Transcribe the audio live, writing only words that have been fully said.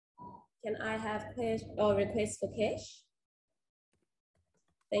Can I have Kesh or request for Kesh?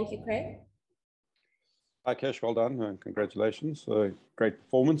 Thank you, Craig. Hi, Kesh. Well done. Congratulations. Great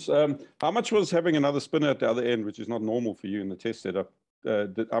performance. How much was having another spinner at the other end, which is not normal for you in the test setup?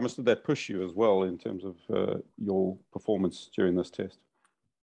 How much did that push you as well in terms of your performance during this test?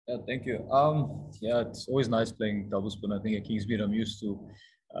 Yeah, thank you. Yeah, it's always nice playing double spin. I think at Kingsmead I'm used to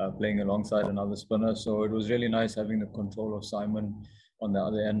playing alongside another spinner, so it was really nice having the control of Simon on the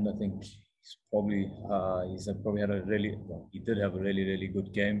other end. I think he's probably had a really he did have a really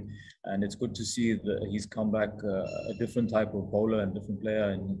good game, and it's good to see that he's come back a different type of bowler and different player,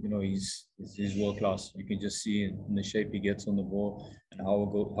 and you know he's world class. You can just see in the shape he gets on the ball and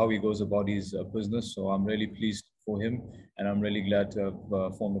how he goes about his business. So I'm really pleased for him, and I'm really glad to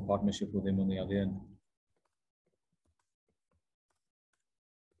have formed a partnership with him on the other end.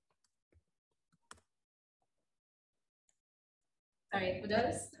 Sorry, for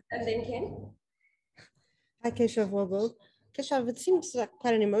those, and then Ken. Hi, Keshav. Well done. Keshav, it seems like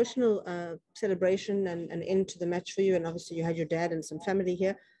quite an emotional celebration and an end to the match for you, and obviously you had your dad and some family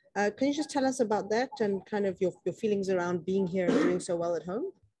here. Can you just tell us about that and kind of your feelings around being here and doing so well at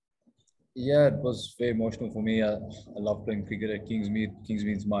home? Yeah, it was very emotional for me. I love playing cricket at Kingsmead.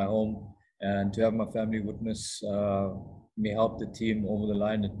 Kingsmead's my home, and to have my family witness me help the team over the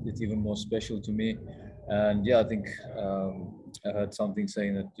line, it's even more special to me. And yeah, I think I heard something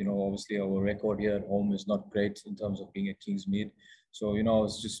saying that, you know, obviously our record here at home is not great in terms of being at Kingsmead. So, you know, I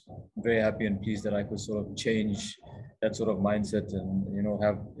was just very happy and pleased that I could sort of change that sort of mindset and, you know,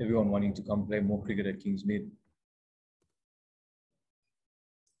 have everyone wanting to come play more cricket at Kingsmead.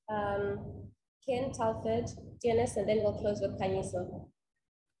 Ken, Telford, Dennis, and then we'll close with Kanyiso.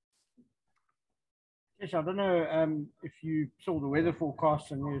 Yes, I don't know if you saw the weather forecast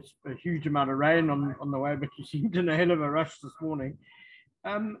and there's a huge amount of rain on the way, but you seemed in a hell of a rush this morning.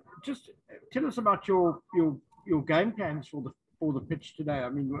 Just tell us about your game plans for the pitch today. I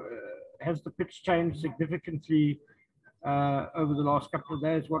mean, has the pitch changed significantly over the last couple of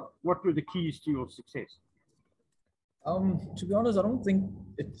days? What were the keys to your success? To be honest, I don't think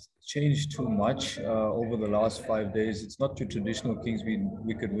it's changed too much over the last 5 days. It's not your traditional Kingsmead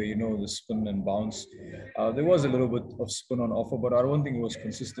wicket where, you know, the spin and bounce. There was a little bit of spin on offer, but I don't think it was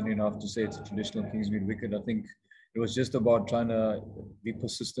consistent enough to say it's a traditional Kingsmead wicket. I think it was just about trying to be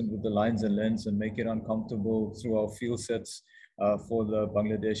persistent with the lines and lengths and make it uncomfortable through our field sets for the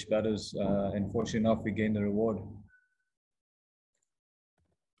Bangladesh batters. And fortunately enough, we gained the reward.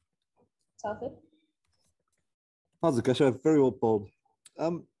 Telford? How's it, Keshav? Very well bowled.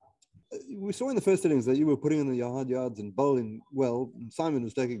 We saw in the first innings that you were putting in the hard yards and bowling well. Simon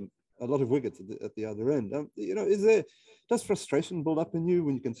was taking a lot of wickets at the other end. You know, does frustration build up in you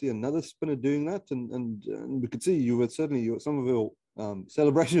when you can see another spinner doing that? And we could see some of your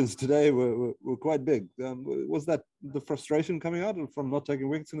celebrations today were quite big. Was that the frustration coming out from not taking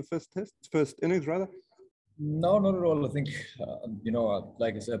wickets in the first innings rather? No, not at all. I think, you know,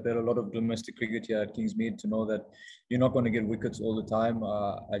 like I said, I played a lot of domestic cricket here at Kingsmead to know that you're not going to get wickets all the time.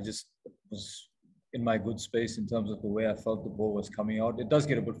 I just was in my good space in terms of the way I felt the ball was coming out. It does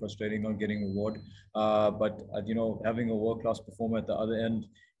get a bit frustrating not getting a reward, but, you know, having a world-class performer at the other end,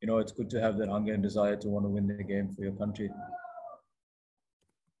 you know, it's good to have that hunger and desire to want to win the game for your country.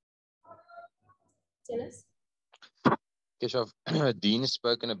 Dennis? Keshav, Dean has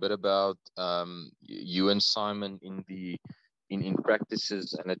spoken a bit about you and Simon in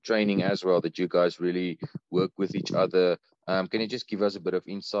practices and at training as well, that you guys really work with each other. Can you just give us a bit of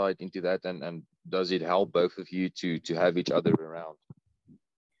insight into that, and does it help both of you to have each other around?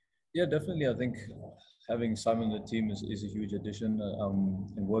 Yeah, definitely. I think having Simon in the team is a huge addition,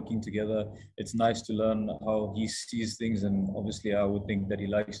 and working together, it's nice to learn how he sees things, and obviously I would think that he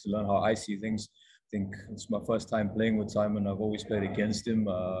likes to learn how I see things. I think it's my first time playing with Simon. I've always played against him,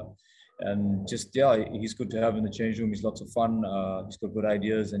 and just, yeah, he's good to have in the change room. He's lots of fun. He's got good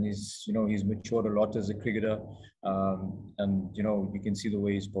ideas, and he's matured a lot as a cricketer. And you know, you can see the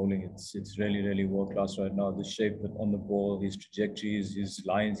way he's bowling. It's really world class right now. The shape on the ball, his trajectories, his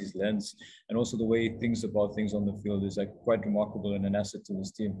lines, his lengths, and also the way he thinks about things on the field is like quite remarkable and an asset to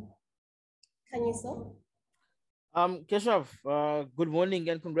this team. Kanyiso? Keshav, good morning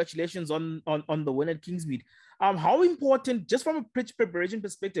and congratulations on the win at Kingsmead. How important, just from a pitch preparation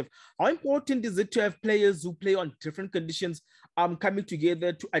perspective, how important is it to have players who play on different conditions coming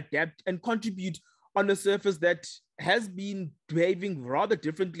together to adapt and contribute on a surface that has been behaving rather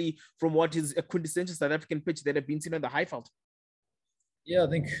differently from what is a quintessential South African pitch that have been seen on the Highveld? Yeah, I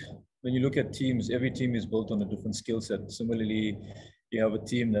think when you look at teams, every team is built on a different skill set. Similarly, you have a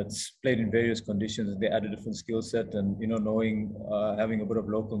team that's played in various conditions. They add a different skill set, and knowing, having a bit of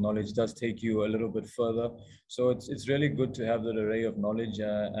local knowledge does take you a little bit further. So it's really good to have that array of knowledge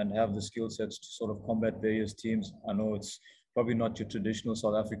and have the skill sets to sort of combat various teams. I know it's probably not your traditional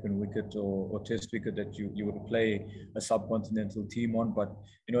South African wicket or test wicket that you would play a subcontinental team on, but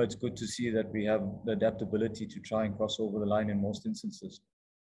it's good to see that we have the adaptability to try and cross over the line in most instances.